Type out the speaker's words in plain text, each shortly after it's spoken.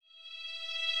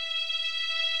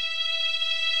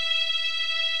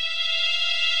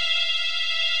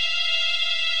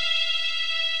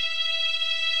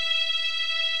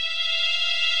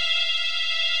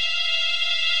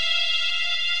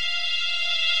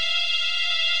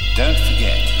Don't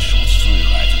forget, short story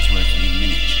writers working in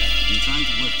miniature. In trying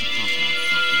to work the plot out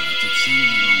properly, I took so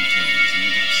many wrong turns and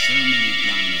made up so many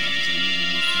blind ads I nearly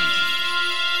went crazy.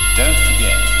 Don't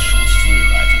forget, short story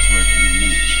writers working in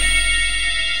miniature.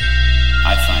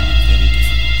 I find it very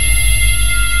difficult.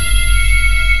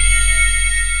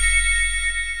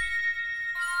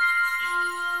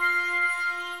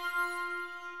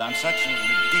 I'm such a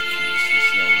ridiculously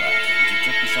slow writer that it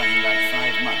took me something like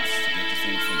 5 months to get the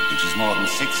thing finished, which is more than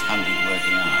 600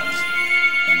 working hours.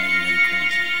 I nearly went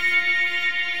crazy.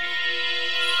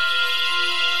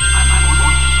 I'm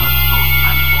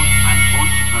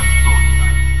forced to first thought that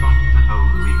I've got to hold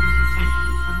the reader's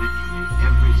attention for literally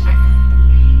every second.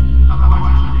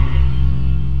 Otherwise,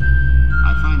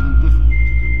 I find them difficult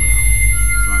to do well,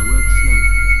 so I work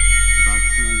slowly, about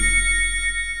 2 a year.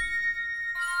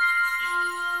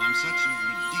 I'm such a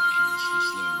ridiculously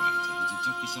slow writer that it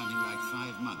took me something like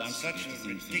 5 months. I'm such a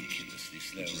ridiculously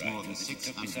slow writer that it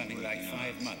took me something like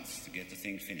 5 months to get the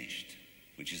thing finished,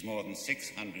 which is more than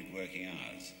 600 working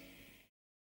hours.